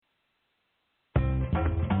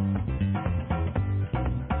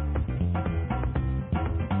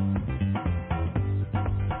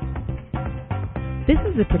This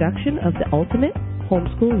is a production of the Ultimate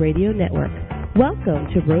Homeschool Radio Network.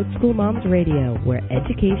 Welcome to Road School Moms Radio, where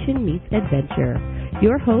education meets adventure.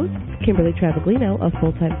 Your hosts, Kimberly Travaglino of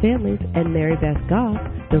Full-Time Families and Mary Beth Goff,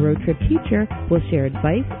 the road trip teacher, will share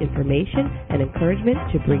advice, information, and encouragement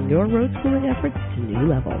to bring your road schooling efforts to new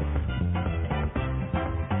levels.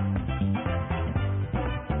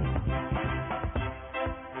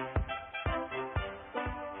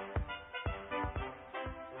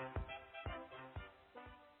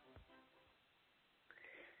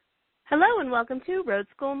 Hello and welcome to Road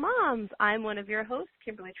School Moms. I'm one of your hosts,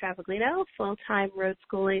 Kimberly Travaglino, full-time road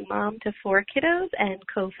schooling mom to 4 kiddos and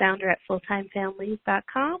co-founder at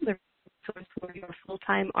FullTimeFamilies.com, the source for your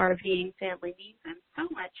full-time RVing family needs and so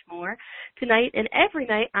much more. Tonight and every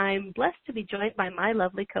night, I'm blessed to be joined by my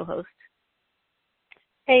lovely co-host.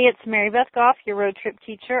 Hey, it's Mary Beth Goff, your road trip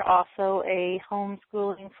teacher, also a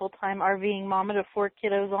homeschooling full-time RVing mama to 4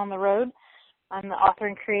 kiddos on the road. I'm the author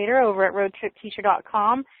and creator over at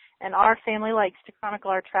RoadTripTeacher.com. And our family likes to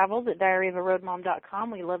chronicle our travels at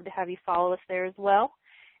diaryofaroadmom.com. We love to have you follow us there as well.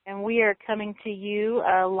 And we are coming to you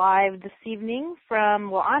live this evening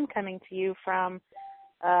I'm coming to you from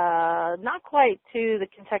not quite to the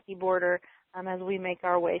Kentucky border as we make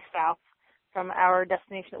our way south from our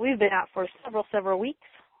destination that we've been at for several weeks.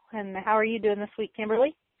 And how are you doing this week,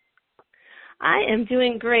 Kimberly? I am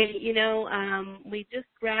doing great. You know, we just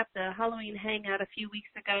wrapped a Halloween hangout a few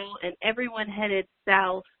weeks ago, and everyone headed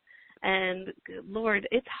south. And, Lord,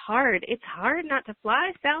 it's hard. It's hard not to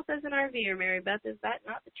fly south as an RVer, Mary Beth. Is that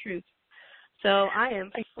not the truth? So I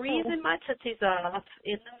am freezing my tootsies off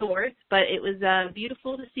in the north, but it was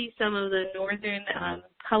beautiful to see some of the northern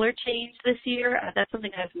color change this year. That's something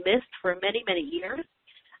I've missed for many, many years.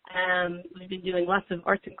 We've been doing lots of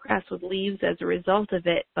arts and crafts with leaves as a result of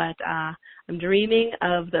it, but I'm dreaming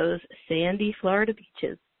of those sandy Florida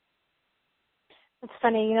beaches. It's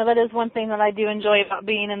funny, you know, that is one thing that I do enjoy about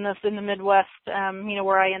being in the Midwest,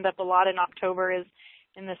 where I end up a lot in October is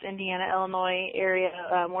in this Indiana, Illinois area,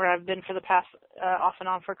 where I've been for the past, off and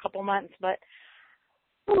on for a couple months. But,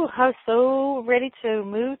 I was so ready to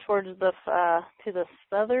move towards to the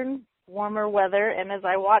southern, warmer weather. And as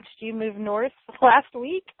I watched you move north last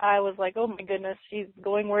week, I was like, oh my goodness, she's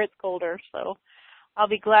going where it's colder. So I'll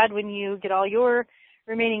be glad when you get all your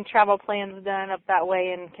remaining travel plans done up that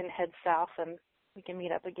way and can head south and we can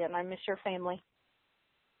meet up again. I miss your family.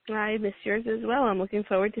 I miss yours as well. I'm looking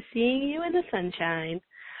forward to seeing you in the sunshine.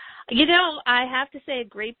 You know, I have to say a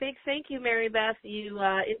great big thank you, Mary Beth. You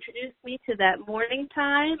introduced me to that morning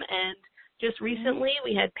time, and just recently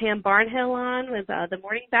we had Pam Barnhill on with the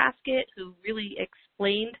Morning Basket, who really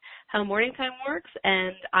explained how morning time works,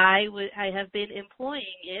 and I have been employing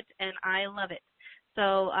it, and I love it.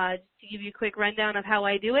 So to give you a quick rundown of how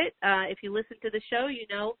I do it, if you listen to the show, you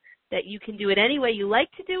know that you can do it any way you like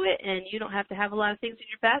to do it, and you don't have to have a lot of things in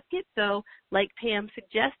your basket. So like Pam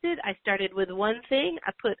suggested, I started with one thing.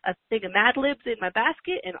 I put a thing of Mad Libs in my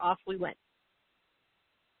basket, and off we went.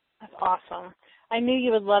 That's awesome. I knew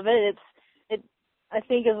you would love it. I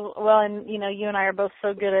think as well, and, you know, you and I are both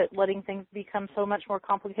so good at letting things become so much more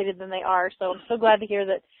complicated than they are. So I'm so glad to hear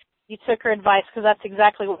that you took her advice, because that's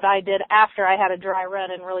exactly what I did after I had a dry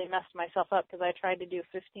run and really messed myself up because I tried to do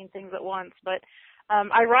 15 things at once. But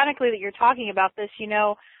ironically that you're talking about this,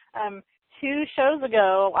 2 shows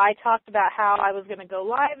ago, I talked about how I was going to go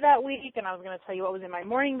live that week, and I was going to tell you what was in my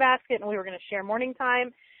morning basket, and we were going to share morning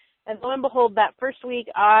time. And lo and behold, that first week,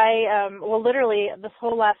 literally this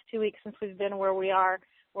whole last 2 weeks since we've been where we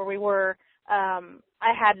were,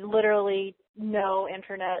 I had literally no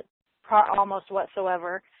internet almost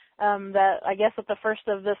whatsoever. That I guess at the first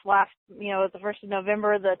of this last, at the 1st of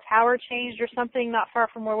November, the tower changed or something not far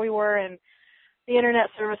from where we were, and the internet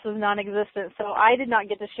service was non-existent. So I did not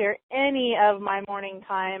get to share any of my morning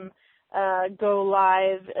time go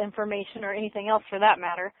live information or anything else for that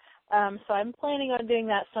matter. So I'm planning on doing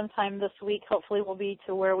that sometime this week. Hopefully we'll be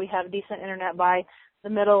to where we have decent internet by the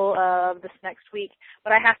middle of this next week.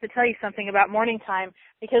 But I have to tell you something about morning time,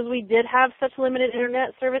 because we did have such limited internet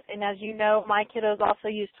service, and as you know, my kiddos also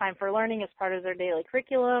use Time for Learning as part of their daily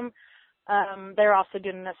curriculum. They're also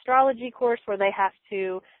doing an astrology course where they have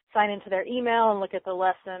to sign into their email and look at the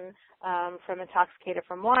lesson from Intoxicated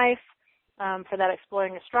from Life for that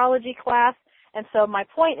Exploring Astrology class. And so my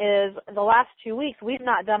point is, the last 2 weeks, we've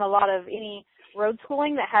not done a lot of any road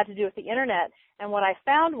schooling that had to do with the internet. And what I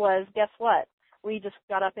found was, guess what? We just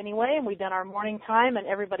got up anyway, and we done our morning time, and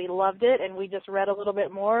everybody loved it, and we just read a little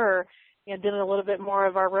bit more or did a little bit more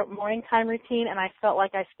of our morning time routine, and I felt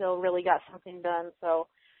like I still really got something done. So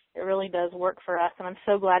it really does work for us, and I'm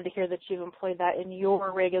so glad to hear that you've employed that in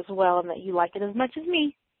your rig as well and that you like it as much as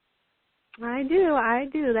me. I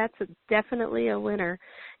do. That's definitely a winner.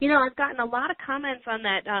 You know, I've gotten a lot of comments on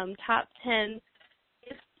that top 10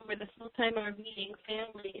 gifts for the full-time RVing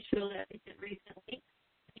family show that we did recently.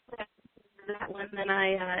 That one, then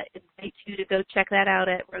I invite you to go check that out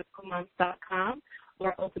at roadschoolmoms.com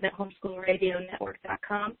or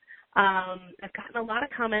ultimatehomeschoolradionetwork.com. I've gotten a lot of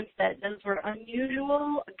comments that those were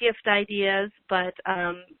unusual gift ideas, but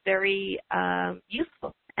very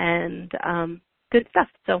useful and good stuff.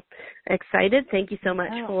 So excited. Thank you so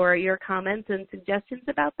much for your comments and suggestions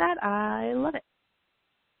about that. I love it.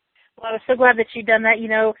 Well, I was so glad that you'd done that. You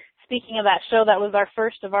know, speaking of that show, that was our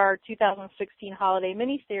first of our 2016 holiday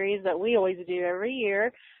mini-series that we always do every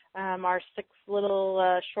year. Our 6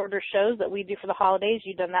 little shorter shows that we do for the holidays.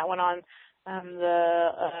 You've done that one on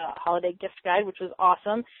the holiday gift guide, which was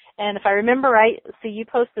awesome. And if I remember right, so you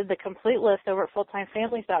posted the complete list over at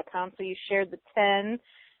fulltimefamilies.com. So you shared the 10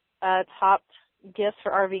 top gifts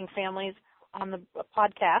for RVing families on the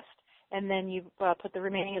podcast. And then you put the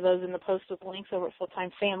remaining of those in the post with links over at Full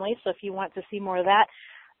Time Family. So if you want to see more of that,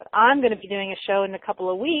 I'm going to be doing a show in a couple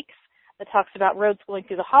of weeks that talks about road schooling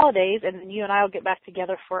through the holidays, and then you and I will get back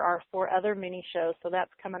together for our 4 other mini shows. So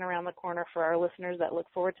that's coming around the corner for our listeners that look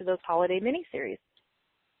forward to those holiday mini series.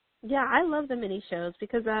 Yeah, I love the mini shows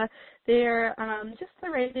because they're just the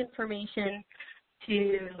right information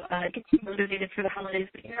to get you motivated for the holidays.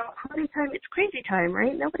 But, you know, holiday time, it's crazy time,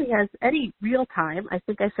 right? Nobody has any real time. I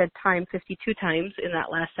think I said time 52 times in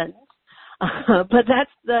that last sentence. But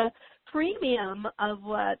that's the premium of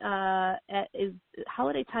what is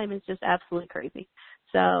holiday time is just absolutely crazy.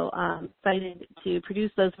 So excited to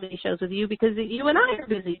produce those mini shows with you because you and I are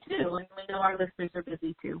busy, too, and we know our listeners are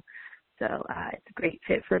busy, too. So it's a great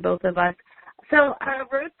fit for both of us. So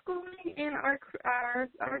road schooling in our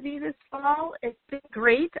RV this fall, it's been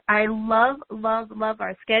great. I love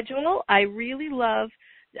our schedule. I really love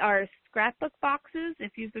our scrapbook boxes.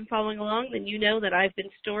 If you've been following along, then you know that I've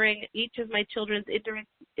been storing each of my children's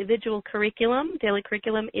individual curriculum, daily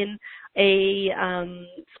curriculum, in a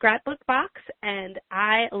scrapbook box, and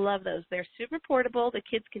I love those. They're super portable. The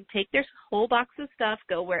kids can take their whole box of stuff,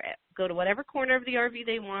 go to whatever corner of the RV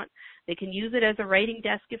they want. They can use it as a writing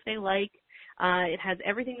desk if they like. It has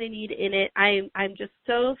everything they need in it. I'm just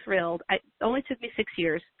so thrilled. It only took me 6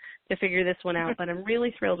 years to figure this one out, but I'm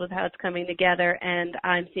really thrilled with how it's coming together, and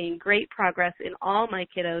I'm seeing great progress in all my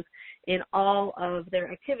kiddos in all of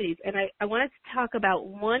their activities. And I wanted to talk about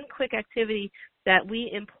one quick activity that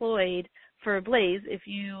we employed for Blaze. If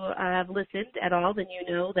you have listened at all, then you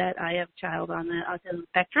know that I have a child on the autism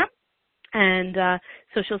spectrum, and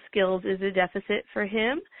social skills is a deficit for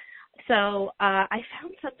him. So I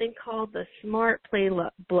found something called the Smart Play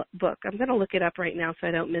book. I'm going to look it up right now so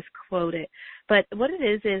I don't misquote it. But what it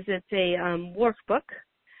is it's a workbook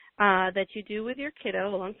that you do with your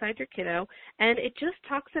kiddo, alongside your kiddo, and it just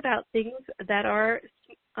talks about things that are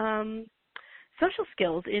social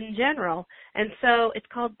skills in general. And so it's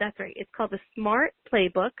called the Smart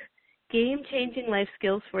Playbook, Game-Changing Life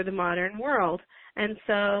Skills for the Modern World. And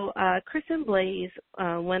so Chris and Blaze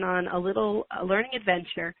went on a little learning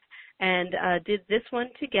adventure and did this one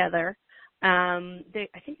together. I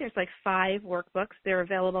think there's like 5 workbooks. They're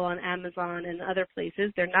available on Amazon and other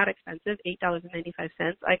places. They're not expensive,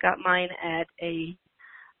 $8.95. I got mine at a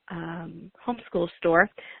homeschool store.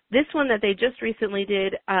 This one that they just recently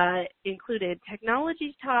did included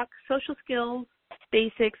technology talk, social skills,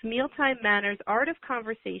 basics, mealtime manners, art of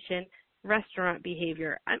conversation, restaurant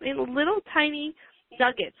behavior. I mean, little tiny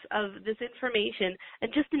nuggets of this information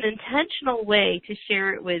and just an intentional way to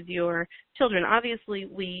share it with your children. Obviously,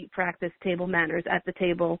 we practice table manners at the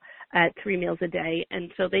table at 3 meals a day, and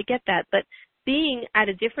so they get that. But being at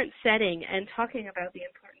a different setting and talking about the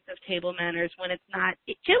importance of table manners when it's not,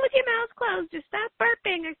 chill with your mouth closed, or stop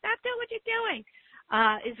burping, or stop doing what you're doing,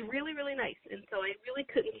 is really, really nice. And so I really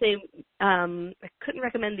couldn't say, I couldn't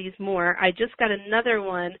recommend these more. I just got another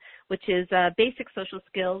one, which is basic social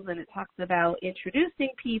skills, and it talks about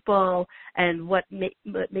introducing people and what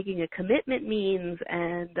making a commitment means.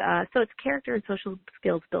 And so it's character and social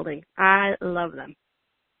skills building. I love them.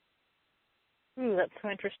 Ooh, that's so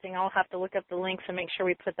interesting. I'll have to look up the links and make sure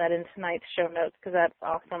we put that in tonight's show notes because that's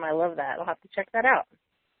awesome. I love that. I'll have to check that out.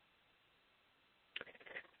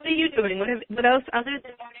 What are you doing? What else other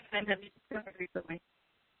than morning time have you discovered recently?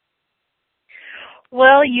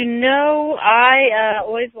 Well, you know, I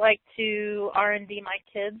always like to R&D my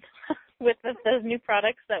kids with those new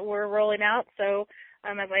products that we're rolling out. So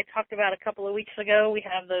as I talked about a couple of weeks ago, we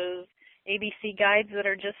have those ABC guides that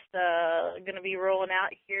are just going to be rolling out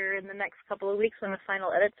here in the next couple of weeks when the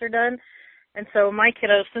final edits are done. And so my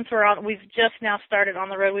kiddos, since we've just now started on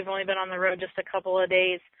the road, we've only been on the road just a couple of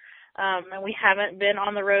days. and we haven't been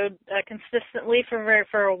on the road consistently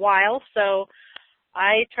for a while, so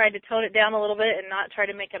I tried to tone it down a little bit and not try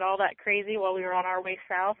to make it all that crazy while we were on our way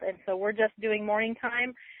south. And so we're just doing morning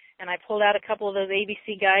time, and I pulled out a couple of those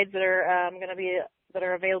ABC guides that are that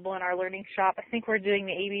are available in our learning shop. I think we're doing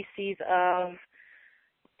the ABCs of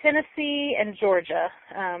Tennessee and Georgia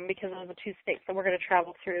because of the two states that we're going to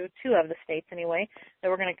travel through, two of the states anyway, that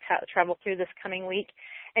we're going to travel through this coming week.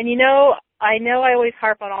 And I know I always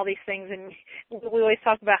harp on all these things, and we always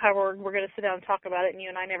talk about how we're going to sit down and talk about it, and you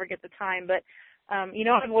and I never get the time, but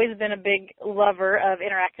I've always been a big lover of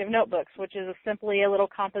interactive notebooks, which is simply a little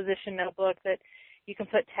composition notebook that you can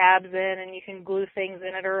put tabs in and you can glue things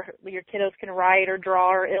in it, or your kiddos can write or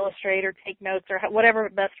draw or illustrate or take notes or whatever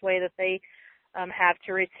best way that they have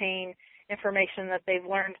to retain information that they've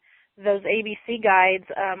learned. Those ABC guides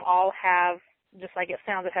all have, just like it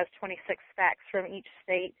sounds, it has 26 facts from each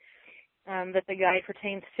state that the guide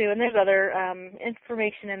pertains to. And there's other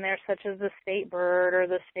information in there, such as the state bird or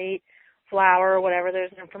the state flower or whatever.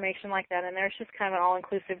 There's information like that in there. It's just kind of an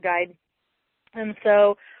all-inclusive guide. And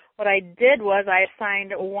so what I did was I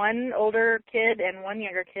assigned one older kid and one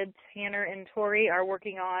younger kid. Tanner and Tori are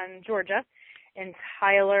working on Georgia, and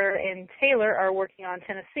Tyler and Taylor are working on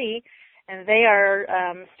Tennessee, and they are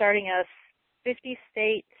starting a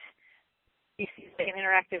 50-state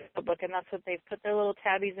interactive notebook, and that's what they've put their little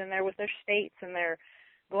tabbies in there with their states, and they're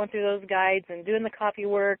going through those guides and doing the copy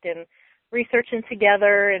work and researching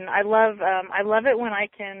together. And I love it when I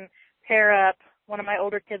can pair up one of my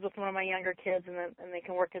older kids with one of my younger kids, and they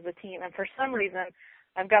can work as a team. And for some reason,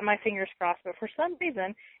 I've got my fingers crossed, but for some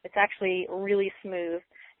reason, it's actually really smooth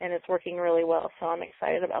and it's working really well. So I'm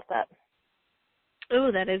excited about that.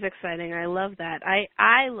 Oh, that is exciting. I love that. I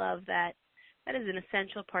love that. That is an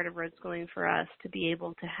essential part of road schooling for us, to be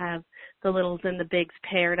able to have the littles and the bigs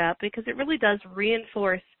paired up, because it really does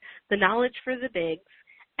reinforce the knowledge for the bigs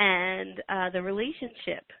and the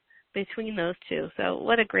relationship between those two. So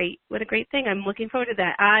what a great thing. I'm looking forward to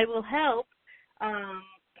that. I will help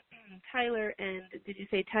Tyler and, did you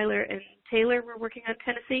say Tyler and Taylor were working on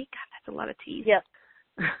Tennessee? God, that's a lot of T's. Yes.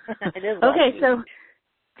 It is. Okay, so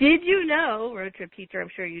did you know, road trip teacher, I'm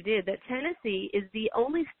sure you did, that Tennessee is the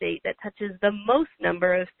only state that touches the most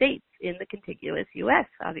number of states in the contiguous U.S.?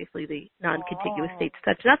 Obviously, the non-contiguous states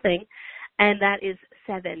touch nothing, and that is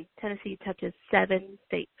 7. Tennessee touches 7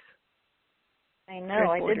 states. I know.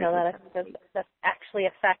 I did know that. That's actually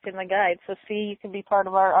a fact in the guide. So, see, you can be part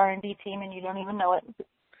of our R&D team, and you don't even know it.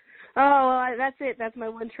 Oh, well, that's it. That's my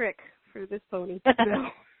one trick for this pony. So,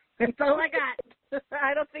 that's all I got.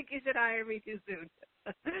 I don't think you should hire me too soon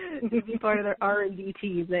to be part of their R&D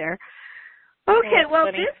team there. Okay, well,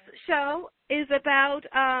 this show is about,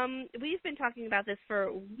 we've been talking about this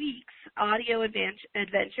for weeks, Audio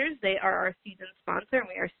Adventures. They are our season sponsor, and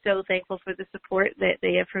we are so thankful for the support that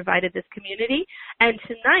they have provided this community. And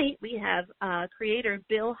tonight we have creator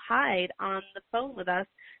Bill Hyde on the phone with us,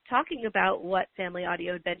 talking about what Family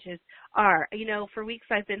Audio Adventures are. You know, for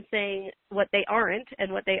weeks I've been saying what they aren't,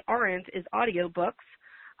 and what they aren't is audiobooks.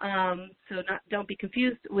 So don't be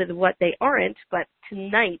confused with what they aren't, but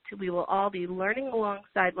tonight we will all be learning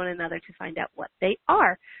alongside one another to find out what they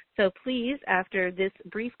are. So please, after this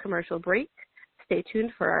brief commercial break, stay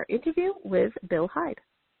tuned for our interview with Bill Hyde.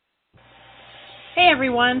 Hey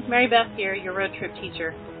everyone, Mary Beth here, your road trip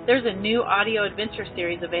teacher. There's a new audio adventure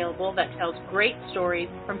series available that tells great stories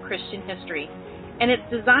from Christian history, and it's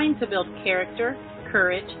designed to build character,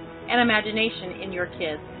 courage, and imagination in your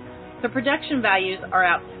kids. The production values are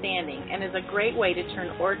outstanding and is a great way to turn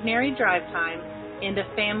ordinary drive time into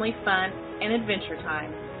family fun and adventure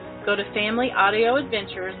time. Go to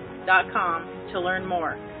FamilyAudioAdventures.com to learn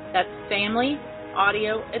more. That's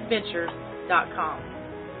FamilyAudioAdventures.com.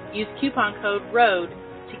 Use coupon code ROAD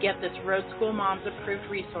to get this Road School Moms approved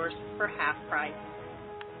resource for half price.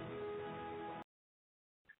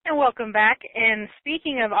 And welcome back. And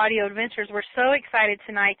speaking of Audio Adventures, we're so excited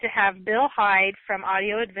tonight to have Bill Hyde from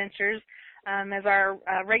Audio Adventures. As our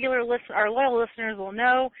our loyal listeners will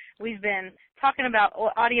know, we've been talking about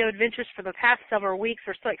Audio Adventures for the past several weeks.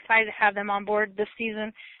 We're so excited to have them on board this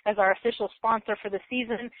season as our official sponsor for the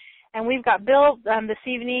season. And we've got Bill this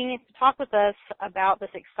evening to talk with us about this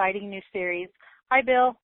exciting new series. Hi,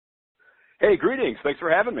 Bill. Hey, greetings. Thanks for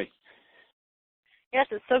having me. Yes,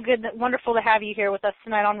 it's so good, wonderful to have you here with us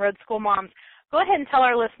tonight on Road School Moms. Go ahead and tell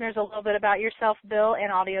our listeners a little bit about yourself, Bill,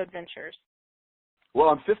 and Audio Adventures. Well,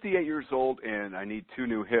 I'm 58 years old, and I need 2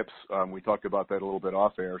 new hips. We talked about that a little bit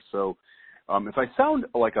off air. So if I sound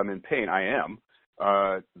like I'm in pain, I am.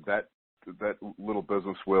 That little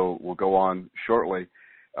business will go on shortly.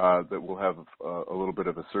 That we'll have a little bit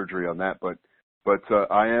of a surgery on that. But But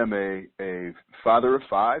I am a father of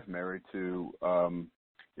 5, married to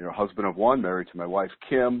husband of 1, married to my wife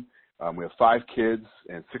Kim. We have 5 kids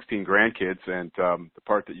and 16 grandkids, and the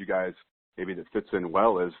part that you guys maybe that fits in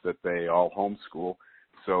well is that they all homeschool.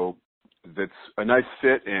 So that's a nice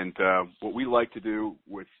fit, and what we like to do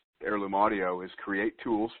with Heirloom Audio is create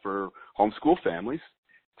tools for homeschool families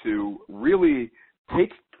to really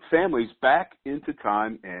take families back into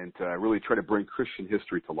time and really try to bring Christian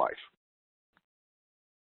history to life.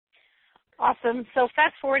 Awesome. So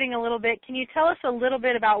fast forwarding a little bit, can you tell us a little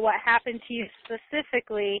bit about what happened to you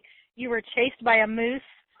specifically? You were chased by a moose,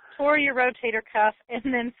 tore your rotator cuff, and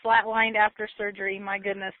then flatlined after surgery. My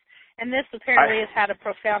goodness. And this apparently has had a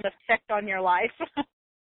profound effect on your life.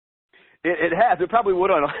 It has. It probably would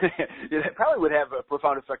it probably would have a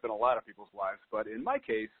profound effect on a lot of people's lives. But in my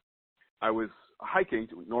case, I was hiking.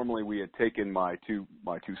 Normally, we had taken my two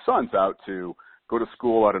sons out to go to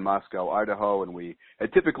school out in Moscow, Idaho, and we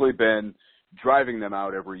had typically been driving them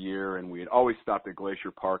out every year, and we had always stopped at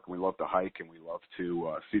Glacier Park, and we loved to hike, and we loved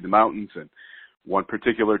to see the mountains. And one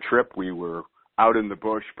particular trip, we were out in the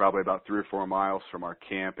bush, probably about 3 or 4 miles from our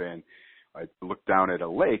camp, and I looked down at a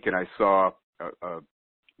lake, and I saw a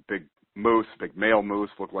big moose, big male moose,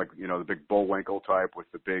 looked like, the big bullwinkle type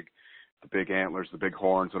with the big antlers, the big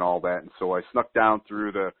horns and all that. And so I snuck down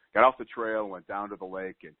got off the trail, went down to the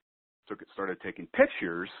lake, and started taking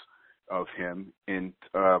pictures of him, and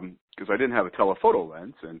because I didn't have a telephoto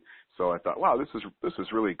lens, and so I thought, wow, this is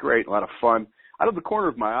really great, a lot of fun. Out of the corner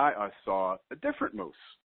of my eye, I saw a different moose,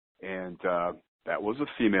 and that was a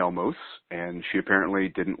female moose, and she apparently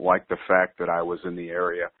didn't like the fact that I was in the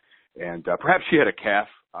area, and perhaps she had a calf.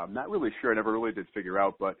 I'm not really sure. I never really did figure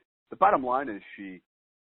out, but the bottom line is she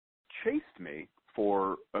chased me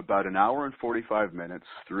for about an hour and 45 minutes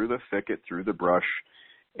through the thicket, through the brush,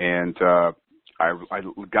 and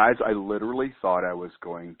I literally thought I was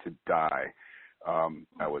going to die.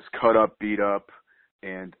 I was cut up, beat up,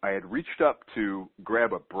 and I had reached up to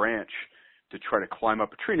grab a branch to try to climb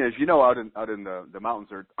up a tree. And as you know, out in the mountains,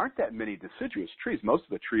 there aren't that many deciduous trees. Most of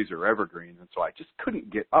the trees are evergreen, and so I just couldn't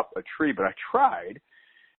get up a tree, but I tried.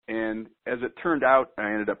 And as it turned out,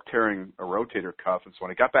 I ended up tearing a rotator cuff. And so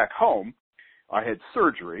when I got back home, I had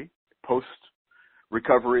surgery,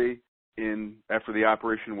 post-recovery. After the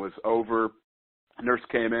operation was over, a nurse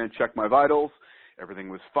came in, checked my vitals, everything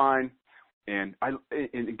was fine, and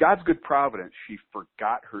in God's good providence, she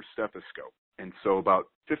forgot her stethoscope, and so about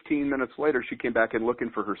 15 minutes later, she came back in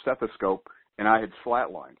looking for her stethoscope, and I had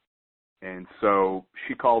flatlined, and so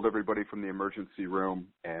she called everybody from the emergency room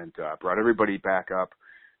and brought everybody back up,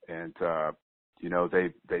 and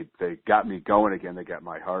they got me going again. They got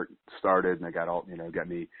my heart started, and they got got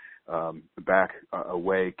me back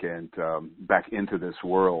awake and back into this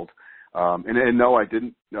world. And no, I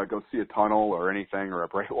didn't go see a tunnel or anything or a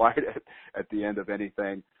bright light at the end of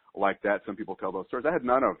anything like that. Some people tell those stories. I had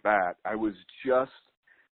none of that. I was just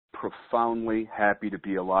profoundly happy to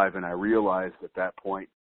be alive, and I realized at that point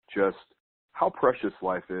just how precious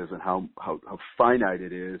life is and how finite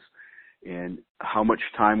it is and how much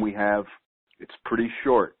time we have. It's pretty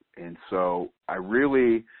short. And so I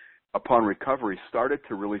really, upon recovery, started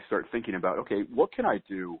thinking about, okay, what can I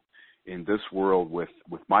do in this world with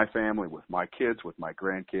my family, with my kids, with my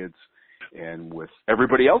grandkids, and with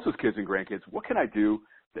everybody else's kids and grandkids? What can I do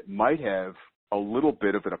that might have a little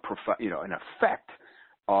bit of an effect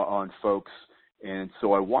on folks? And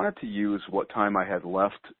so I wanted to use what time I had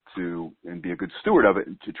left and be a good steward of it,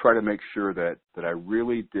 and to try to make sure that I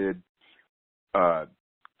really did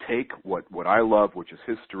take what I love, which is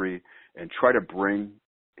history, and try to bring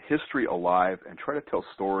history alive and try to tell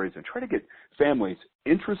stories and try to get families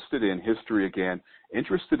interested in history again,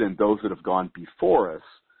 interested in those that have gone before us,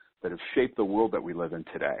 that have shaped the world that we live in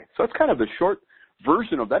today. So that's kind of the short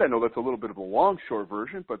version of that. I know that's a little bit of a long, short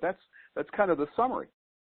version, but that's kind of the summary.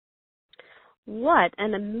 What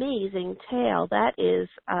an amazing tale. That is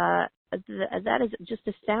just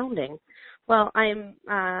astounding. Well,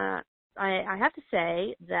 I have to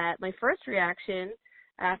say that my first reaction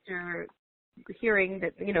after hearing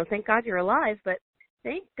that, thank God you're alive, but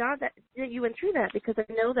thank God that you went through that, because I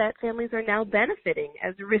know that families are now benefiting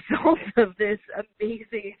as a result of this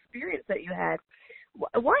amazing experience that you had.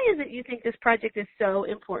 Why is it you think this project is so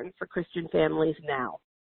important for Christian families now?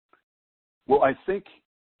 Well, I think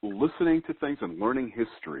listening to things and learning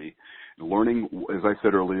history, learning, as I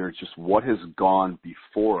said earlier, just what has gone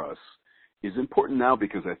before us is important now,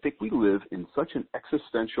 because I think we live in such an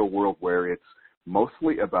existential world where it's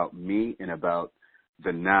mostly about me and about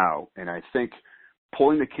the now. And I think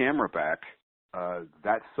pulling the camera back,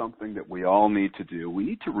 that's something that we all need to do. We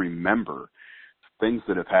need to remember things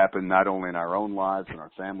that have happened not only in our own lives and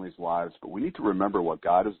our families' lives, but we need to remember what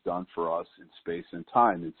God has done for us in space and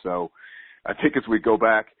time. And so I think as we go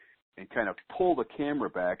back and kind of pull the camera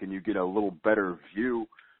back and you get a little better view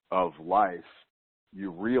of life,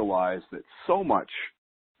 you realize that so much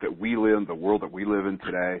that we live in, the world that we live in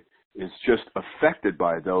today, is just affected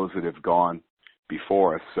by those that have gone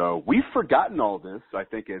before us. So we've forgotten all this, I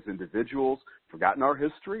think, as individuals, forgotten our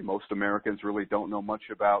history. Most Americans really don't know much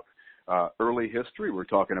about early history. We're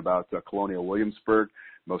talking about colonial Williamsburg.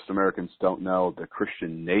 Most Americans don't know the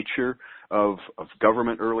Christian nature of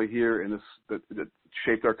government early here in this that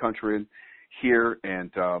shaped our country here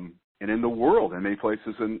and in the world in many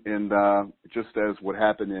places, and just as what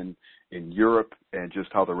happened in Europe and just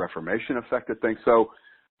how the Reformation affected things. So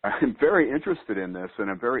I'm very interested in this, and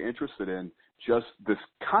I'm very interested in just this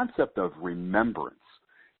concept of remembrance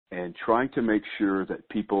and trying to make sure that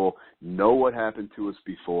people know what happened to us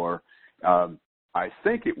before. I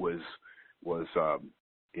think it was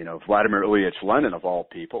Vladimir Ilyich Lenin, of all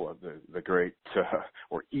people, the great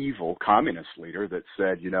or evil communist leader, that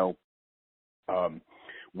said,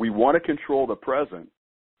 we want to control the present.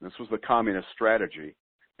 This was the communist strategy,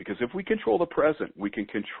 because if we control the present, we can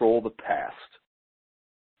control the past.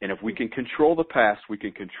 And if we can control the past, we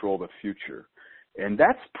can control the future. And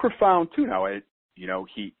that's profound too. Now,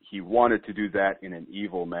 he wanted to do that in an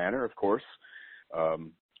evil manner, of course,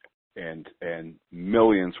 and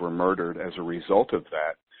millions were murdered as a result of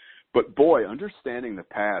that. But boy, understanding the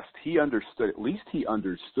past, he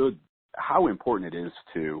understood how important it is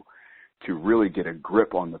to really get a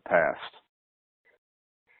grip on the past.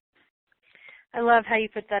 I love how you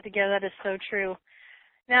put that together. That is so true.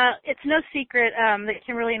 Now, it's no secret that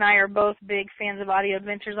Kimberly and I are both big fans of audio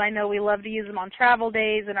adventures. I know we love to use them on travel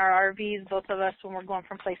days in our RVs, both of us, when we're going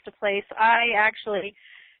from place to place. I actually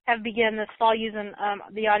have begun this fall using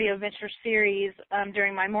the audio adventure series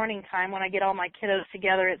during my morning time when I get all my kiddos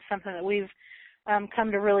together. It's something that we've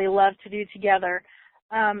come to really love to do together.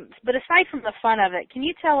 But aside from the fun of it, can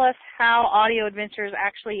you tell us how audio adventures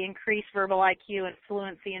actually increase verbal IQ and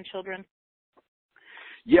fluency in children?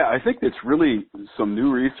 Yeah, I think it's really some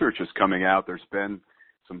new research is coming out. There's been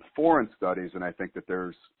some foreign studies, and I think that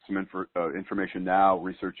there's some information now,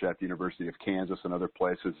 research at the University of Kansas and other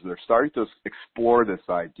places. They're starting to explore this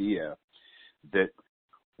idea that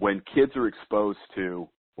when kids are exposed to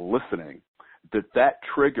listening, that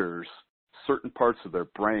triggers certain parts of their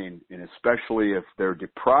brain, and especially if they're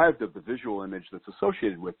deprived of the visual image that's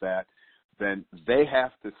associated with that, then they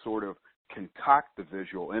have to sort of concoct the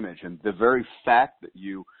visual image. And the very fact that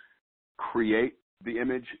you create the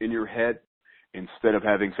image in your head instead of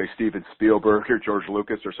having, say, Steven Spielberg or George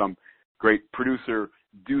Lucas or some great producer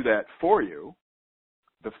do that for you,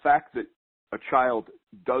 the fact that a child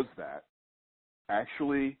does that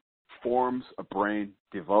actually forms a brain,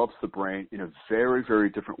 develops the brain in a very, very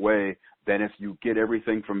different way than if you get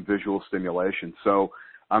everything from visual stimulation. So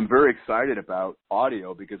I'm very excited about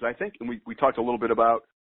audio because I think, and we talked a little bit about,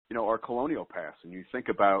 our colonial past, and you think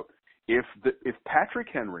about if Patrick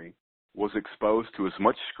Henry was exposed to as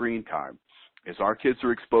much screen time as our kids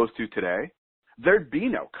are exposed to today, there'd be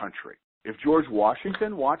no country. If George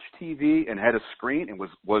Washington watched TV and had a screen and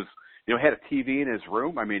had a TV in his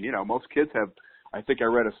room, I mean, most kids have. I think I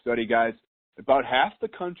read a study, guys, about half the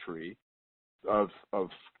country of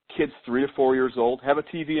kids 3 to 4 years old have a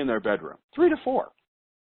TV in their bedroom. 3 to 4.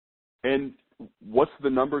 And what's the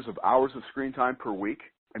numbers of hours of screen time per week?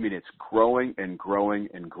 I mean, it's growing and growing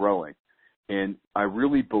and growing. And I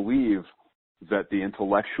really believe that the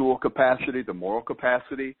intellectual capacity, the moral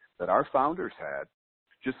capacity that our founders had,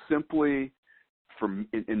 just simply,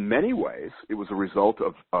 in many ways, it was a result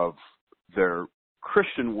of their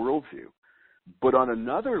Christian worldview. But on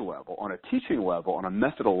another level, on a teaching level, on a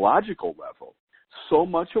methodological level, so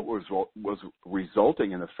much of it was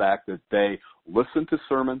resulting in the fact that they listened to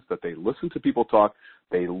sermons, that they listened to people talk,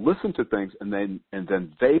 they listened to things, and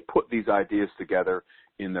then they put these ideas together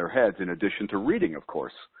in their heads, in addition to reading, of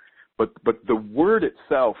course. But the word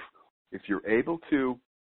itself, if you're able to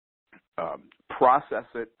process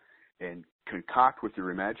it and concoct with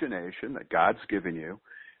your imagination that God's given you,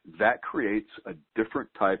 that creates a different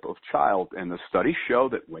type of child. And the studies show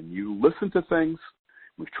that when you listen to things,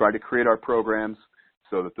 we've tried to create our programs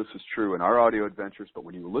so that this is true in our audio adventures, but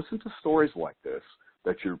when you listen to stories like this,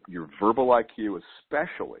 that your verbal IQ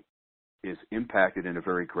especially is impacted in a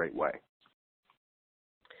very great way.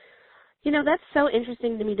 That's so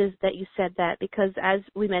interesting to me that you said that, because as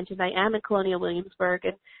we mentioned, I am in Colonial Williamsburg,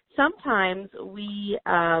 and sometimes we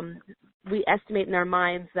estimate in our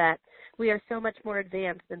minds that we are so much more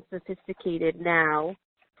advanced and sophisticated now,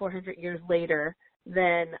 400 years later,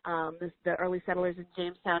 than the early settlers in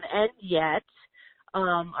Jamestown, and yet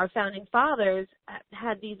our founding fathers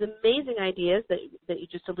had these amazing ideas that you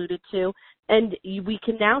just alluded to, and we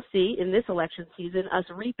can now see in this election season us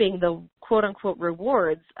reaping the quote-unquote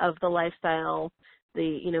rewards of the lifestyle,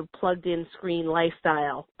 the plugged-in screen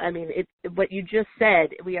lifestyle. I mean, what you just said,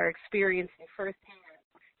 we are experiencing firsthand,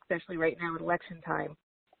 especially right now at election time,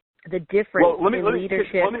 the difference in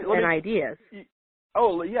leadership and ideas.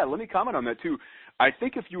 Oh, yeah, let me comment on that, too. I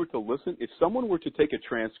think if you were to listen, if someone were to take a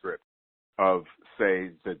transcript of,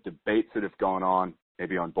 say, the debates that have gone on,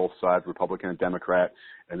 maybe on both sides, Republican and Democrat,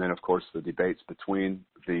 and then, of course, the debates between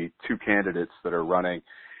the two candidates that are running,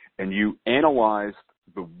 and you analyze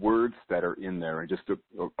the words that are in there and just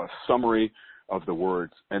a summary of the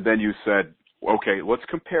words, and then you said, okay, let's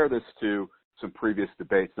compare this to some previous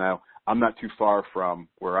debates. Now, I'm not too far from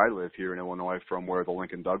where I live here in Illinois from where the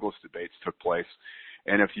Lincoln-Douglas debates took place,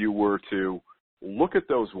 and if you were to look at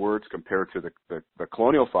those words compared to the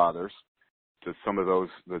Colonial Fathers, to some of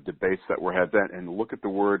the debates that were had then, and look at the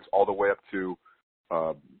words all the way up to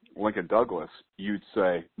Lincoln-Douglas, you'd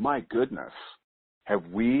say, my goodness, have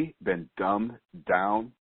we been dumbed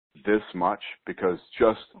down this much? Because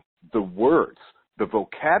just the words, the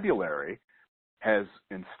vocabulary has,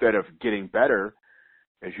 instead of getting better,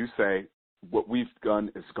 as you say, what we've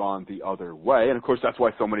done is gone the other way. And, of course, that's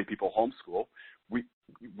why so many people homeschool.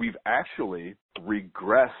 We've actually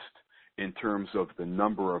regressed in terms of the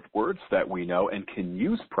number of words that we know and can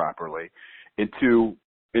use properly into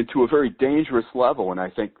a very dangerous level. And I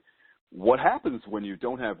think what happens when you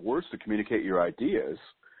don't have words to communicate your ideas,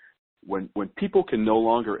 when people can no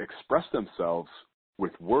longer express themselves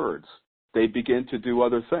with words, they begin to do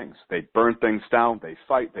other things. They burn things down, they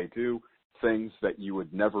fight, they do things that you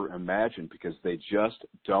would never imagine because they just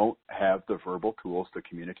don't have the verbal tools to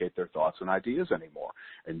communicate their thoughts and ideas anymore.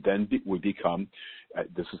 And then we become,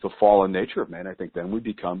 this is the fallen nature of man, I think then we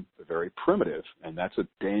become very primitive, and that's a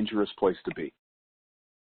dangerous place to be.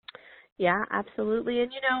 Yeah, absolutely.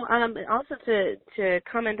 And, also to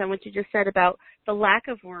comment on what you just said about the lack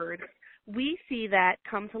of words, we see that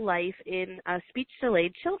come to life in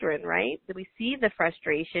speech-delayed children, right? We see the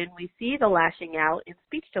frustration, we see the lashing out in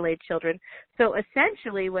speech-delayed children. So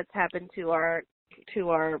essentially what's happened to our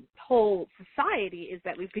whole society is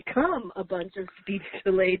that we've become a bunch of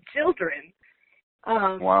speech-delayed children.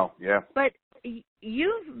 Wow, yeah. But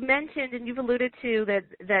you've mentioned and you've alluded to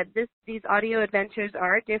that these audio adventures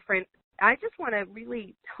are different. I just want to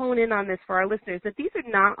really hone in on this for our listeners, that these are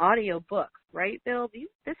not audio books, right, Bill?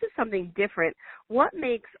 This is something different. What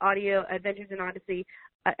makes Audio Adventures in Odyssey,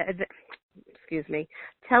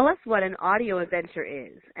 tell us what an audio adventure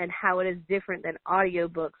is and how it is different than audio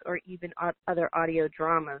books or even other audio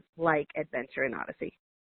dramas like Adventure in Odyssey.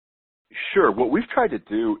 Sure. What we've tried to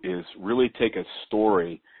do is really take a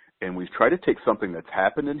story, and we've tried to take something that's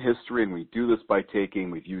happened in history, and we do this by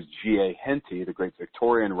we've used G.A. Henty, the great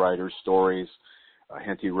Victorian writer's stories.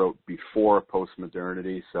 Henty wrote before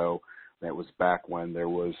postmodernity, so that was back when there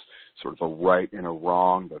was sort of a right and a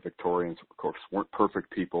wrong. The Victorians, of course, weren't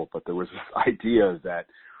perfect people, but there was this idea that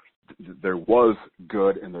there was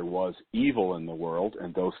good and there was evil in the world,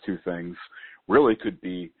 and those two things really could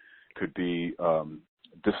be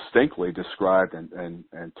distinctly described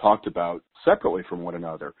and talked about separately from one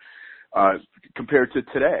another compared to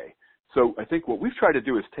today. So I think what we've tried to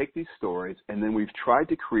do is take these stories, and then we've tried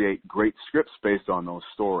to create great scripts based on those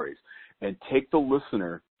stories and take the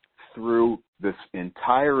listener through this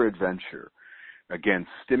entire adventure, again,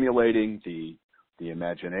 stimulating the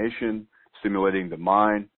imagination, stimulating the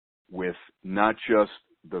mind with not just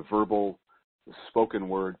the verbal, the spoken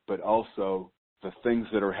word, but also the things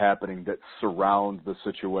that are happening that surround the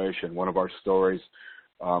situation. One of our stories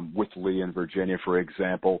with Lee in Virginia, for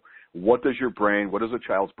example, what does a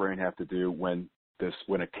child's brain have to do when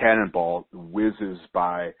a cannonball whizzes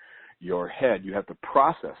by your head? You have to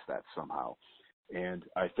process that somehow. And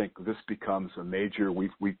I think this becomes a major,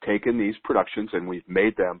 we've taken these productions and we've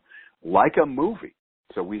made them like a movie.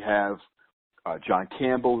 So we have John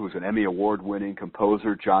Campbell, who's an Emmy Award-winning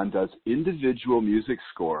composer. John does individual music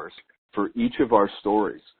scores for each of our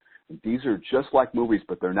stories. And these are just like movies,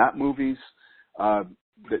 but they're not movies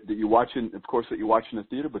that you watch in the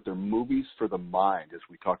theater, but they're movies for the mind, as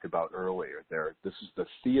we talked about earlier. This is the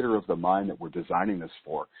theater of the mind that we're designing this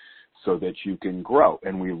for, so that you can grow.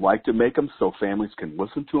 And we like to make them so families can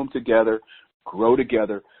listen to them together, grow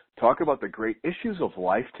together, talk about the great issues of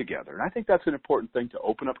life together. And I think that's an important thing to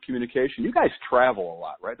open up communication. You guys travel a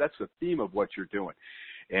lot, right? That's the theme of what you're doing.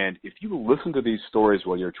 And if you listen to these stories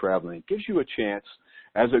while you're traveling, it gives you a chance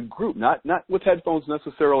as a group, not with headphones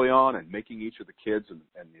necessarily on and making each of the kids and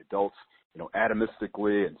the adults,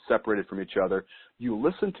 atomistically and separated from each other. You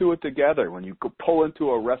listen to it together. When you pull into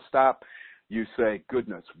a rest stop, you say,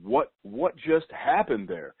 goodness, what just happened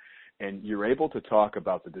there? And you're able to talk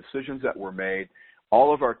about the decisions that were made.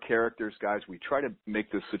 All of our characters, guys, we try to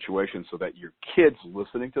make this situation so that your kids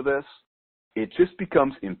listening to this, it just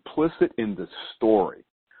becomes implicit in the story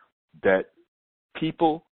that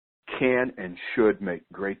people can and should make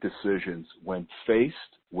great decisions when faced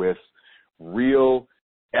with real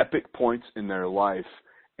epic points in their life.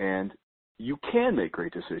 And you can make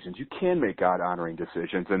great decisions. You can make God-honoring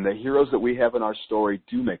decisions. And the heroes that we have in our story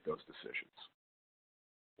do make those decisions.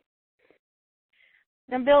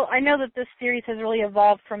 Now, Bill, I know that this series has really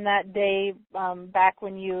evolved from that day back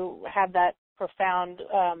when you had that profound,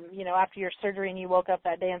 after your surgery and you woke up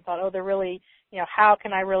that day and thought, they're really, how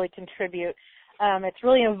can I really contribute? It's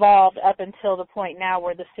really evolved up until the point now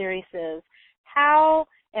where the series is. How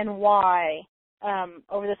and why,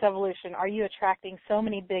 over this evolution, are you attracting so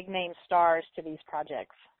many big-name stars to these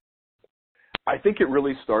projects? I think it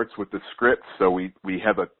really starts with the script. So we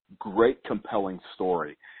have a great, compelling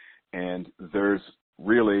story. And there's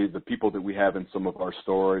really the people that we have in some of our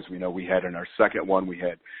stories. We had in our second one, we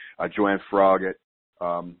had Joanne Froggatt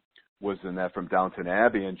was in that from Downton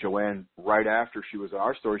Abbey. And Joanne, right after she was in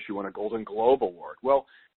our story, she won a Golden Globe Award. Well,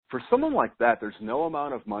 for someone like that, there's no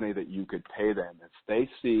amount of money that you could pay them if they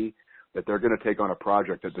see that they're going to take on a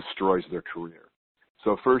project that destroys their career.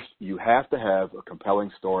 So first, you have to have a compelling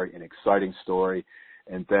story, an exciting story,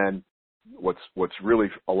 and then what's really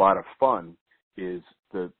a lot of fun is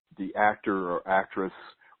the actor or actress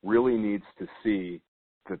really needs to see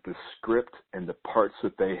that the script and the parts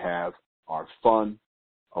that they have are fun,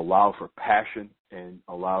 allow for passion, and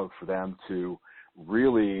allow for them to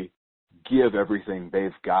really give everything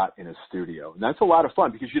they've got in a studio. And that's a lot of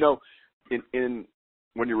fun because, in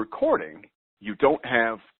when you're recording, you don't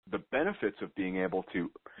have the benefits of being able to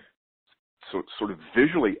sort of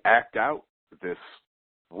visually act out this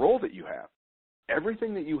role that you have.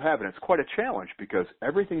 Everything that you have, and it's quite a challenge because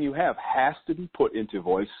everything you have has to be put into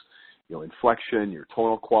voice, inflection, your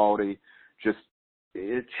tonal quality. Just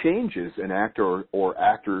it changes an actor or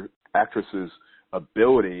actress's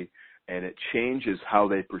ability, and it changes how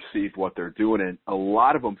they perceive what they're doing. And a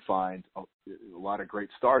lot of them a lot of great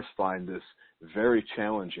stars find this very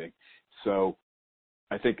challenging. So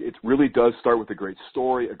I think it really does start with a great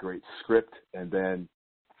story, a great script, and then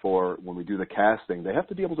for when we do the casting, they have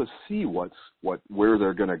to be able to see where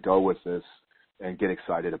they're going to go with this and get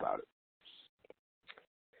excited about it.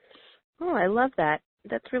 Oh, I love that.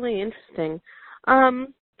 That's really interesting.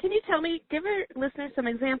 Can you give our listeners some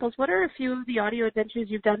examples? What are a few of the audio adventures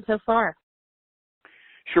you've done so far?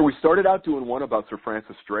 Sure. We started out doing one about Sir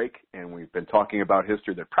Francis Drake, and we've been talking about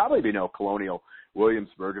history. There'd probably be no Colonial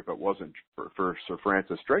Williamsburg if it wasn't for Sir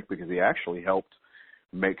Francis Drake, because he actually helped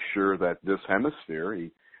make sure that this hemisphere,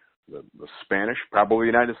 the Spanish, probably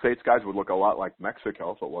the United States guys would look a lot like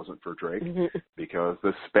Mexico if it wasn't for Drake, because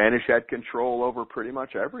the Spanish had control over pretty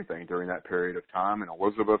much everything during that period of time. And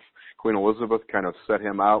Queen Elizabeth kind of set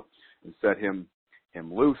him out and set him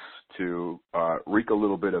loose to wreak a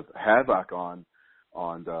little bit of havoc on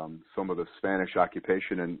some of the Spanish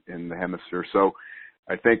occupation in the hemisphere. So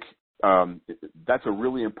I think that's a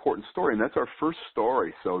really important story, and that's our first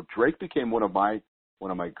story. So Drake became one of my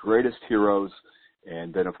greatest heroes.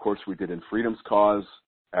 And then, of course, we did In Freedom's Cause.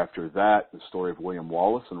 After that, the story of William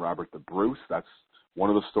Wallace and Robert the Bruce. That's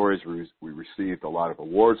one of the stories we received a lot of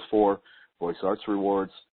awards for, Voice Arts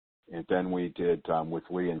Rewards. And then we did With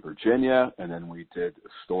Lee in Virginia. And then we did a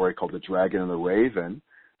story called The Dragon and the Raven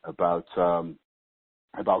about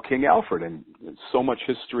King Alfred. And so much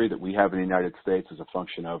history that we have in the United States is a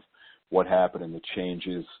function of what happened and the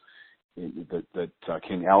changes that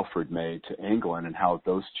King Alfred made to England, and how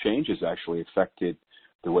those changes actually affected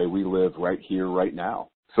the way we live right here, right now.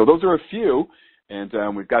 So those are a few, and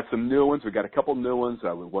we've got some new ones. We've got a couple new ones.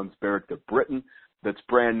 One's Berwick of Britain that's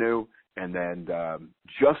brand new, and then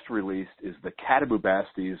just released is The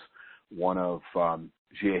Cataboubastes, one of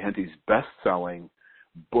G.A. Henty's best-selling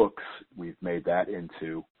books. We've made that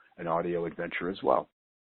into an audio adventure as well.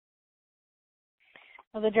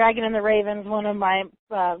 Well, The Dragon and the Raven's one of my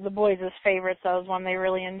the boys' favorites. That was one they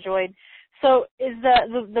really enjoyed. So, is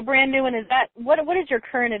the brand new one? Is that what is your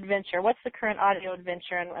current adventure? What's the current audio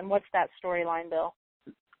adventure, and what's that storyline, Bill?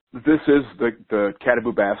 This is the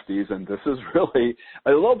Cataboubastes, and this is really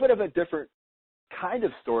a little bit of a different kind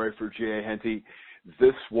of story for G.A. Henty.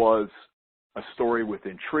 This was a story with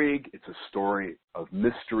intrigue. It's a story of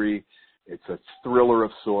mystery. It's a thriller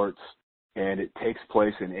of sorts, and it takes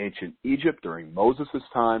place in ancient Egypt during Moses'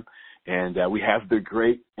 time. And we have the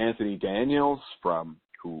great Anthony Daniels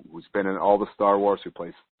who's been in all the Star Wars, who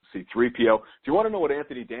plays C-3PO. If you want to know what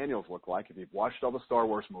Anthony Daniels looked like, if you've watched all the Star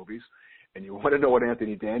Wars movies and you want to know what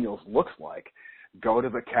Anthony Daniels looks like, go to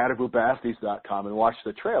thecataboobasties.com and watch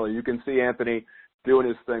the trailer. You can see Anthony doing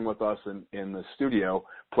his thing with us in the studio,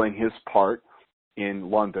 playing his part in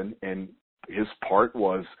London. And his part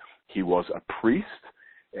was he was a priest,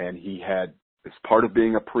 and he had, as part of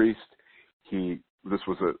being a priest, this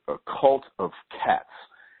was a cult of cats.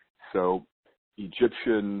 So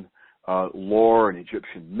Egyptian lore and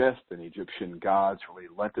Egyptian myth and Egyptian gods really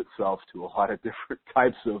lent itself to a lot of different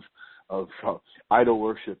types of idol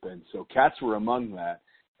worship. And so cats were among that.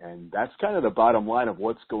 And that's kind of the bottom line of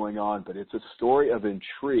what's going on. But it's a story of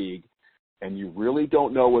intrigue, and you really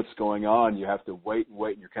don't know what's going on. You have to wait,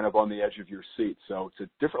 and you're kind of on the edge of your seat. So it's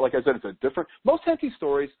a different, like I said, most Henty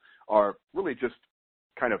stories are really just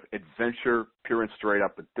kind of adventure, pure and straight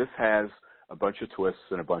up, but this has a bunch of twists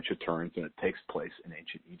and a bunch of turns, and it takes place in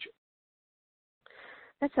ancient Egypt.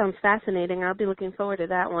 That sounds fascinating. I'll be looking forward to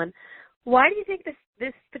that one. Why do you think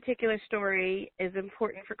this particular story is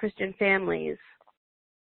important for Christian families?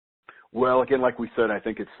 Well, again, like we said, I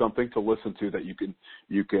think it's something to listen to that you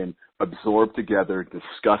can absorb together,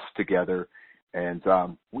 discuss together, and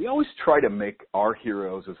we always try to make our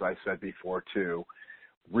heroes, as I said before too,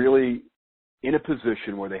 really in a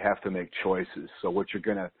position where they have to make choices. So what you're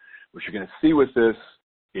gonna see with this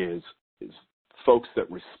is folks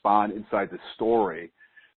that respond inside the story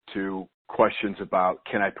to questions about,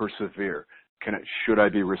 can I persevere? Should I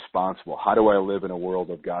be responsible? How do I live in a world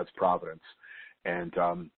of God's providence? And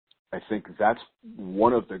I think that's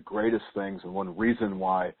one of the greatest things, and one reason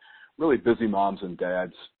why really busy moms and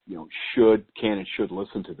dads, can and should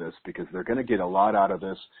listen to this, because they're going to get a lot out of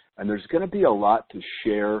this, and there's going to be a lot to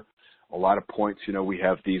share, a lot of points. We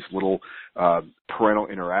have these little parental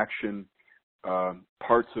interaction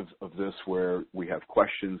parts of this where we have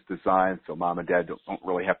questions designed so mom and dad don't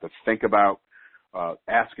really have to think about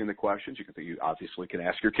asking the questions. You obviously can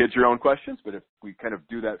ask your kids your own questions, but if we kind of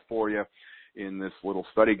do that for you in this little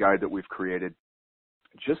study guide that we've created,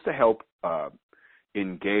 just to help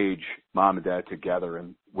engage mom and dad together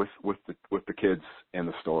and with the kids and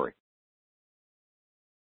the story.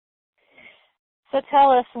 So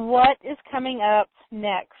tell us, what is coming up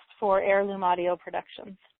next for Heirloom Audio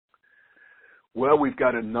Productions? Well, we've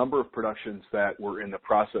got a number of productions that we're in the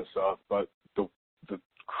process of, but the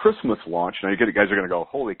Christmas launch, now you guys are going to go,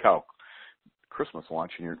 holy cow, Christmas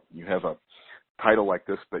launch, and you have a title like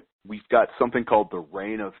this, but we've got something called The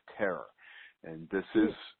Reign of Terror. And this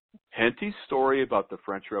is Henty's story about the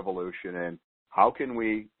French Revolution, and how can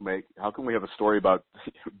we have a story about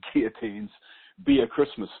guillotines be a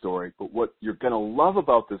Christmas story? But what you're going to love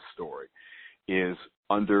about this story is,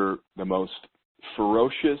 under the most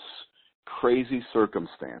ferocious, crazy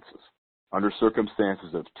circumstances, under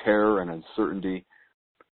circumstances of terror and uncertainty,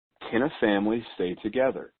 can a family stay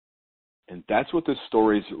together? And that's what this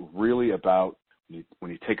story is really about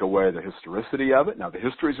when you take away the historicity of it. Now, the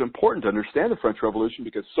history is important to understand the French Revolution,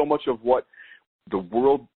 because so much of what the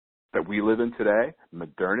world that we live in today,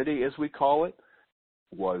 modernity as we call it,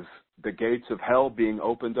 was the gates of hell being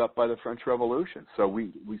opened up by the French Revolution. So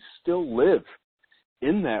we still live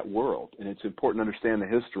in that world, and it's important to understand the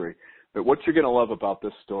history. But what you're going to love about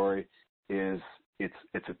this story is it's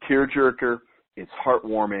a tearjerker, it's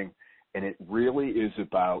heartwarming, and it really is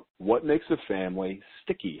about what makes a family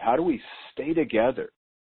sticky. How do we stay together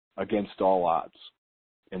against all odds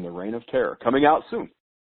in the Reign of Terror? Coming out soon.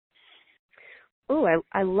 Oh,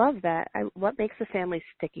 I love that. What makes a family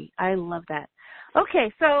sticky? I love that.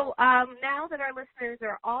 Okay, so now that our listeners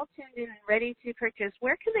are all tuned in and ready to purchase,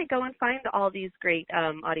 where can they go and find all these great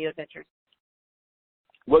audio adventures?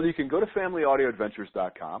 Well, you can go to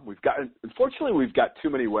familyaudioadventures.com. Unfortunately, we've got too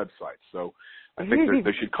many websites, so I think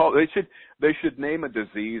they should name a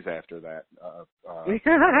disease after that.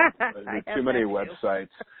 Too many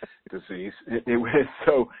websites, disease.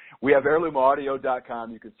 So we have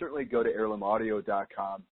heirloomaudio.com. You can certainly go to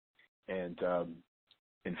heirloomaudio.com and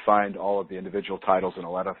find all of the individual titles and a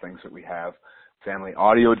lot of things that we have. Family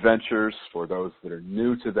Audio Adventures, for those that are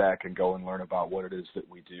new to that, can go and learn about what it is that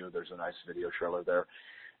we do. There's a nice video trailer there.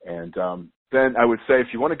 And then I would say,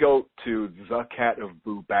 if you want to go to The Cat of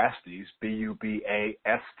Boobasties,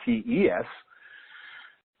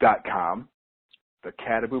 BUBASTES.com, The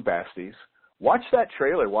Cat of Boobasties, watch that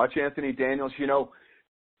trailer. Watch Anthony Daniels.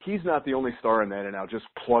 He's not the only star in that, and I'll just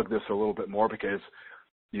plug this a little bit more because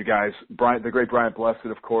you guys, the great Brian Blessed,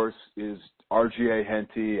 of course, is RGA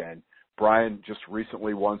Henty, and Brian just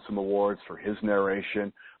recently won some awards for his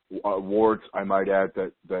narration, awards, I might add,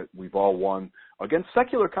 that we've all won against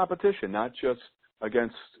secular competition, not just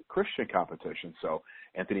against Christian competition. So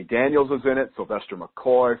Anthony Daniels is in it, Sylvester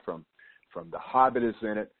McCoy from The Hobbit is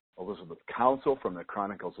in it, Elizabeth Council from the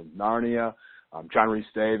Chronicles of Narnia, John Rhys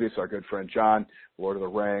Davies, our good friend John, Lord of the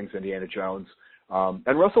Rings, Indiana Jones,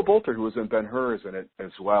 and Russell Bolter, who was in Ben-Hur, is in it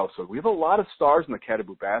as well. So we have a lot of stars in the Cat of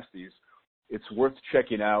Bubastis. It's worth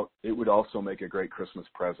checking out. It would also make a great Christmas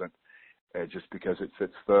present, just because it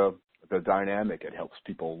fits the dynamic. It helps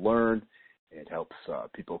people learn. It helps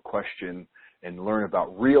people question and learn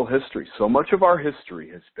about real history. So much of our history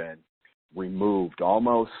has been removed,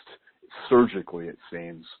 almost surgically, it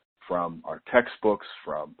seems, from our textbooks,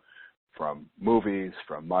 from movies,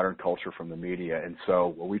 from modern culture, from the media. And so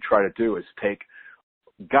what we try to do is take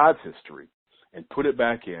God's history and put it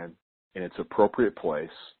back in its appropriate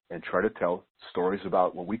place and try to tell stories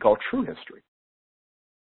about what we call true history.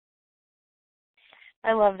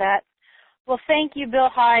 I love that. Well, thank you, Bill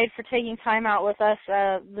Hyde, for taking time out with us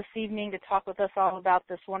this evening to talk with us all about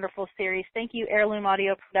this wonderful series. Thank you, Heirloom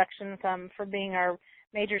Audio Productions, for being our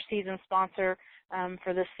major season sponsor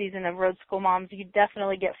for this season of Road School Moms. You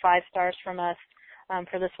definitely get 5 stars from us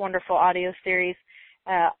for this wonderful audio series,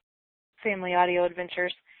 Family Audio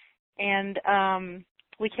Adventures. And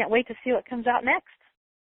we can't wait to see what comes out next.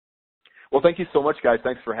 Well, thank you so much, guys.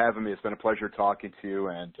 Thanks for having me. It's been a pleasure talking to you,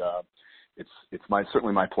 and it's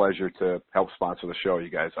certainly my pleasure to help sponsor the show, you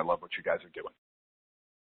guys. I love what you guys are doing.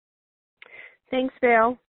 Thanks,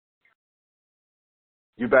 Bill.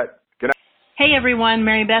 You bet. Good night. Hey everyone,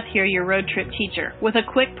 Mary Beth here, your road trip teacher, with a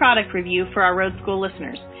quick product review for our road school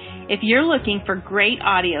listeners. If you're looking for great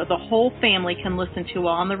audio the whole family can listen to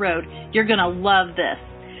while on the road, you're going to love this.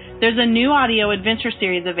 There's a new audio adventure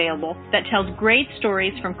series available that tells great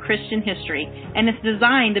stories from Christian history, and it's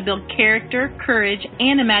designed to build character, courage,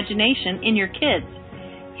 and imagination in your kids.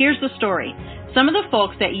 Here's the story. Some of the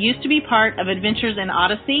folks that used to be part of Adventures in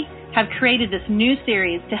Odyssey have created this new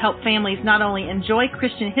series to help families not only enjoy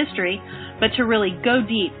Christian history, but to really go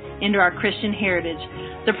deep into our Christian heritage.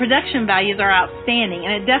 The production values are outstanding,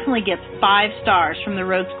 and it definitely gets 5 stars from the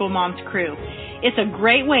Road School Moms crew. It's a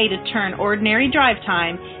great way to turn ordinary drive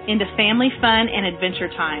time into family fun and adventure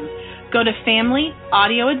time. Go to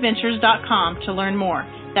familyaudioadventures.com to learn more.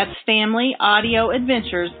 That's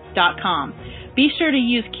familyaudioadventures.com. Be sure to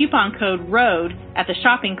use coupon code ROAD at the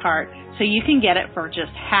shopping cart so you can get it for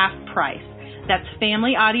just half price. That's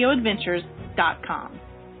familyaudioadventures.com.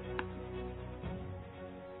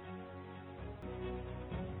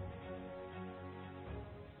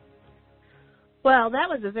 Well, that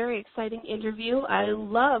was a very exciting interview. I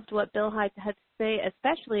loved what Bill Hyde had to say,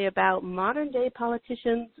 especially about modern-day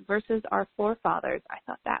politicians versus our forefathers. I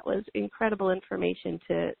thought that was incredible information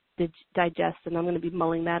to digest, and I'm going to be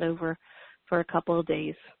mulling that over for a couple of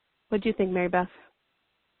days. What do you think, Mary Beth?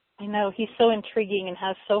 I know. He's so intriguing and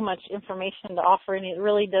has so much information to offer, and it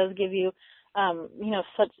really does give you,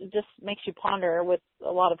 just makes you ponder with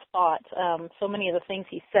a lot of thought, so many of the things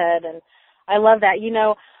he said, and I love that.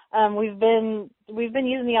 We've been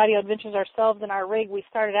using the audio adventures ourselves in our rig. We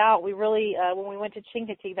started out, we really, when we went to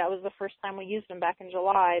Chincoteague, that was the first time we used them back in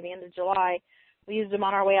July, the end of July. We used them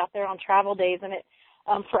on our way out there on travel days, and it,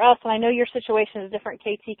 for us, and I know your situation is different,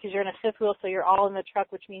 KT, because you're in a fifth wheel, so you're all in the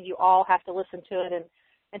truck, which means you all have to listen to it, and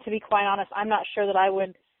to be quite honest, I'm not sure how I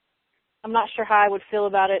would feel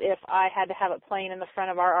about it if I had to have it playing in the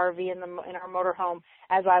front of our RV in our motorhome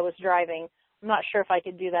as I was driving. I'm not sure if I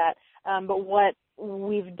could do that. But what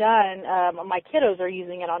we've done, my kiddos are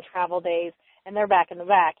using it on travel days, and they're back in the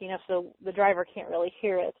back, so the driver can't really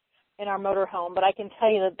hear it in our motorhome. But I can tell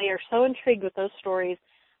you that they are so intrigued with those stories.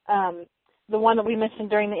 The one that we mentioned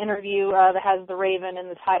during the interview that has the raven in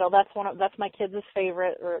the title, that's my kids'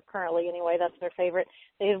 favorite, or currently anyway, that's their favorite.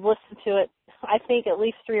 They've listened to it, I think, at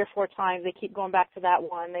least 3 or 4 times. They keep going back to that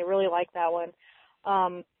one. They really like that one.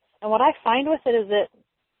 And what I find with it is that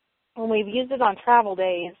when we've used it on travel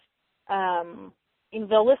days,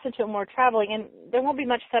 they'll listen to it when we're traveling, and there won't be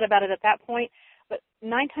much said about it at that point, but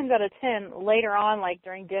 9 times out of 10, later on, like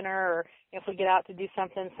during dinner or if we get out to do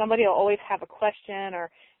something, somebody will always have a question, or,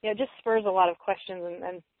 it just spurs a lot of questions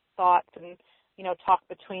and thoughts and, talk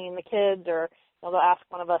between the kids, or they'll ask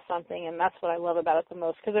one of us something, and that's what I love about it the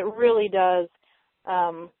most, because it really does,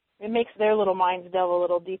 it makes their little minds delve a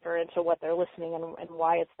little deeper into what they're listening and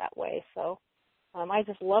why it's that way. So I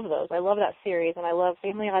just love those. I love that series, and I love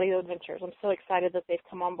Family Audio Adventures. I'm so excited that they've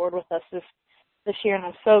come on board with us this year, and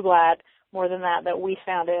I'm so glad, more than that we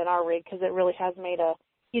found it in our rig, because it really has made a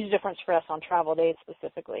huge difference for us on travel days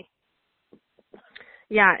specifically.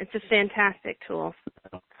 Yeah, it's a fantastic tool.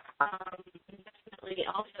 definitely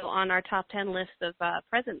also on our top 10 list of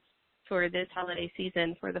presents for this holiday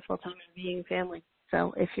season for the full-time interviewing family.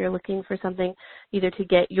 So if you're looking for something either to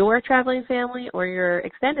get your traveling family or your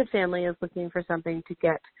extended family is looking for something to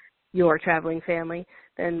get your traveling family,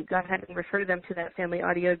 then go ahead and refer them to that Family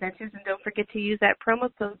Audio Adventures, and don't forget to use that promo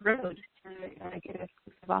code ROAD to get an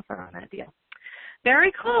exclusive offer on that deal.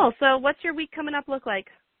 Very cool. So what's your week coming up look like?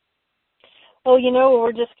 Well, you know,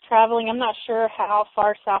 we're just traveling. I'm not sure how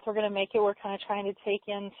far south we're going to make it. We're kind of trying to take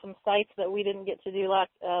in some sites that we didn't get to do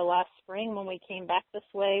last spring when we came back this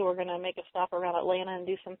way. We're going to make a stop around Atlanta and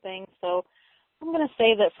do some things. So I'm going to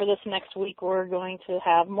say that for this next week, we're going to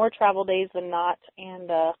have more travel days than not.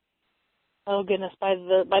 And, oh, goodness, by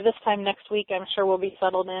this time next week, I'm sure we'll be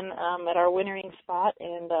settled in at our wintering spot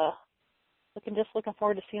and looking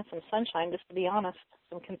forward to seeing some sunshine, just to be honest,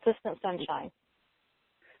 some consistent sunshine.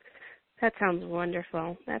 That sounds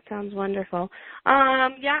wonderful. So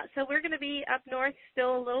we're going to be up north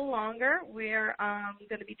still a little longer. We're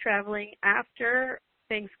going to be traveling after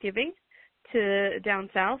Thanksgiving to down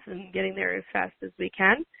south and getting there as fast as we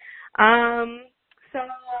can.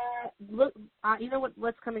 You know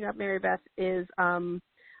what's coming up, Mary Beth, is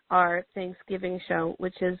our Thanksgiving show,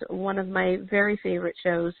 which is one of my very favorite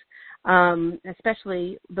shows,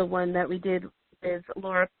 especially the one that we did with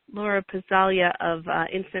Laura Pizzalia of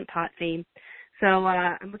Instant Pot fame. So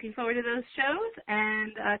I'm looking forward to those shows.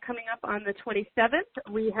 And coming up on the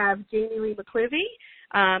 27th, we have Jamie Lee McClivy.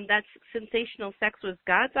 That's Sensational Sex Was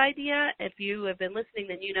God's Idea. If you have been listening,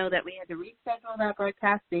 then you know that we had to reschedule that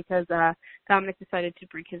broadcast because Dominic decided to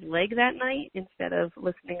break his leg that night instead of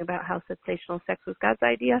listening about how sensational sex was God's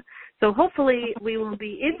idea. So hopefully we will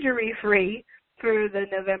be injury-free for the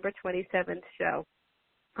November 27th show.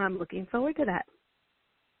 I'm looking forward to that.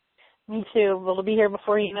 Me too. We'll be here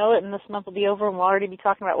before you know it, and this month will be over, and we'll already be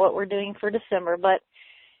talking about what we're doing for December. But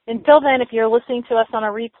until then, if you're listening to us on a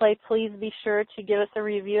replay, please be sure to give us a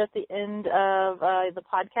review at the end of the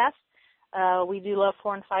podcast. We do love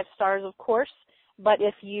 4 and 5 stars, of course. But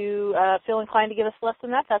if you feel inclined to give us less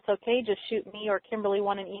than that, that's okay. Just shoot me or Kimberly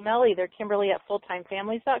an email, either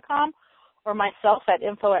Kimberly@fulltimefamilies.com or myself at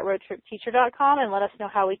info@roadtripteacher.com, and let us know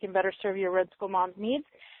how we can better serve your road school mom's needs.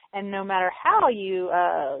 And no matter how you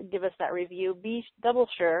give us that review, be double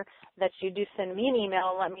sure that you do send me an email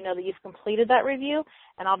and let me know that you've completed that review,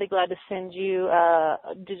 and I'll be glad to send you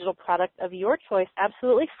a digital product of your choice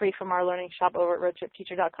absolutely free from our learning shop over at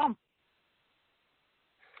roadtripteacher.com.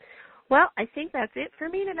 Well, I think that's it for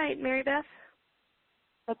me tonight, Mary Beth.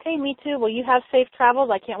 Okay, me too. Well, you have safe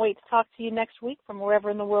travels. I can't wait to talk to you next week from wherever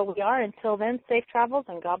in the world we are. Until then, safe travels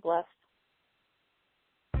and God bless.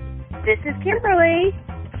 This is Kimberly.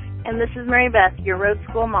 And this is Mary Beth, your road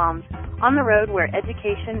school moms, on the road where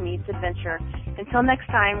education meets adventure. Until next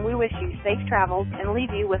time, we wish you safe travels and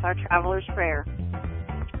leave you with our traveler's prayer.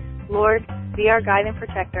 Lord, be our guide and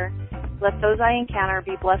protector. Let those I encounter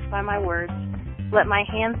be blessed by my words. Let my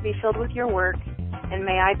hands be filled with your work, and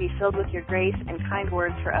may I be filled with your grace and kind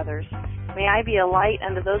words for others. May I be a light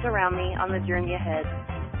unto those around me on the journey ahead.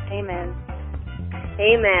 Amen.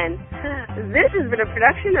 Amen. This has been a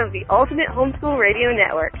production of the Ultimate Homeschool Radio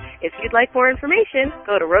Network. If you'd like more information,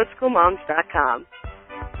 go to roadschoolmoms.com.